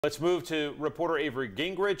Let's move to reporter Avery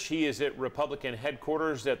Gingrich. He is at Republican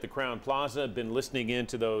headquarters at the Crown Plaza. Been listening in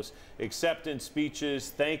to those acceptance speeches,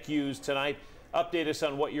 thank yous tonight. Update us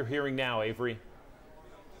on what you're hearing now, Avery.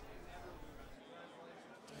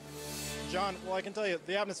 John, well, I can tell you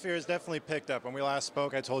the atmosphere has definitely picked up. When we last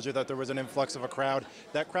spoke, I told you that there was an influx of a crowd.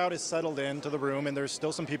 That crowd has settled into the room, and there's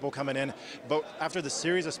still some people coming in. But after the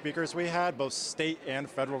series of speakers we had, both state and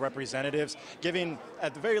federal representatives, giving,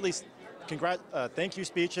 at the very least, thank you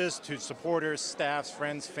speeches to supporters, staffs,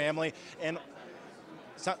 friends, family, and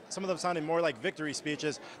some of them sounded more like victory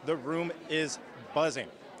speeches. The room is buzzing.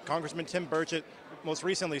 Congressman Tim Burchett most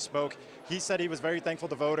recently spoke. He said he was very thankful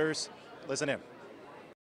to voters. Listen in.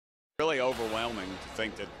 Really overwhelming to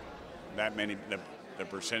think that many, the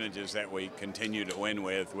percentages that we continue to win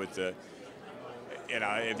with the, you know,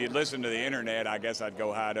 if you'd listen to the internet, I guess I'd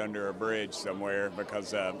go hide under a bridge somewhere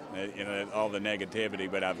because, you know, all the negativity,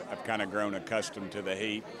 but I've kind of grown accustomed to the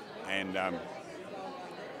heat, and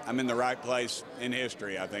I'm in the right place in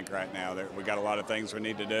history, I think, right now. We got a lot of things we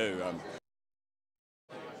need to do.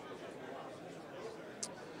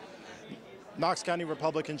 Knox County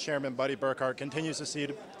Republican Chairman Buddy Burchett continues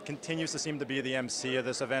to seem to be the MC of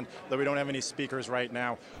this event, though we don't have any speakers right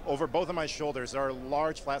now. Over both of my shoulders, there are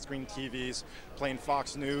large flat-screen TVs playing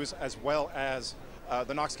Fox News, as well as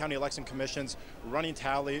the Knox County Election Commission's running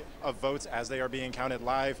tally of votes as they are being counted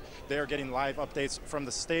live. They are getting live updates from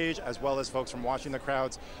the stage, as well as folks from watching the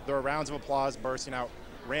crowds. There are rounds of applause bursting out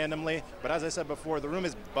randomly, but as I said before, the room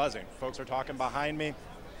is buzzing. Folks are talking behind me,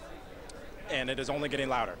 and it is only getting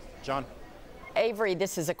louder. John? Avery,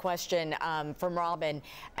 this is a question from Robin.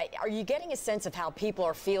 Are you getting a sense of how people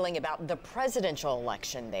are feeling about the presidential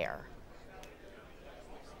election there?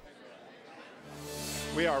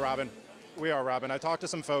 We are, Robin. We are, Robin. I talked to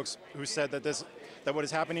some folks who said that what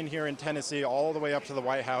is happening here in Tennessee all the way up to the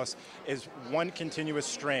White House is one continuous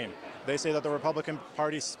strain. They say that the Republican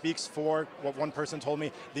Party speaks for what one person told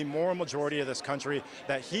me, the moral majority of this country,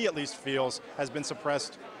 that he at least feels has been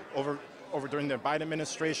suppressed over during the Biden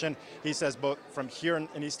administration. He says both from here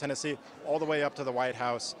in East Tennessee all the way up to the White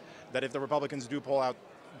House, that if the Republicans do pull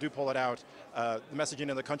it out, the messaging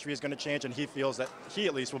in the country is going to change, and he feels that he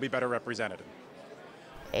at least will be better represented.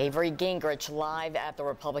 Avery Gingrich live at the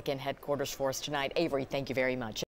Republican headquarters for us tonight. Avery, thank you very much.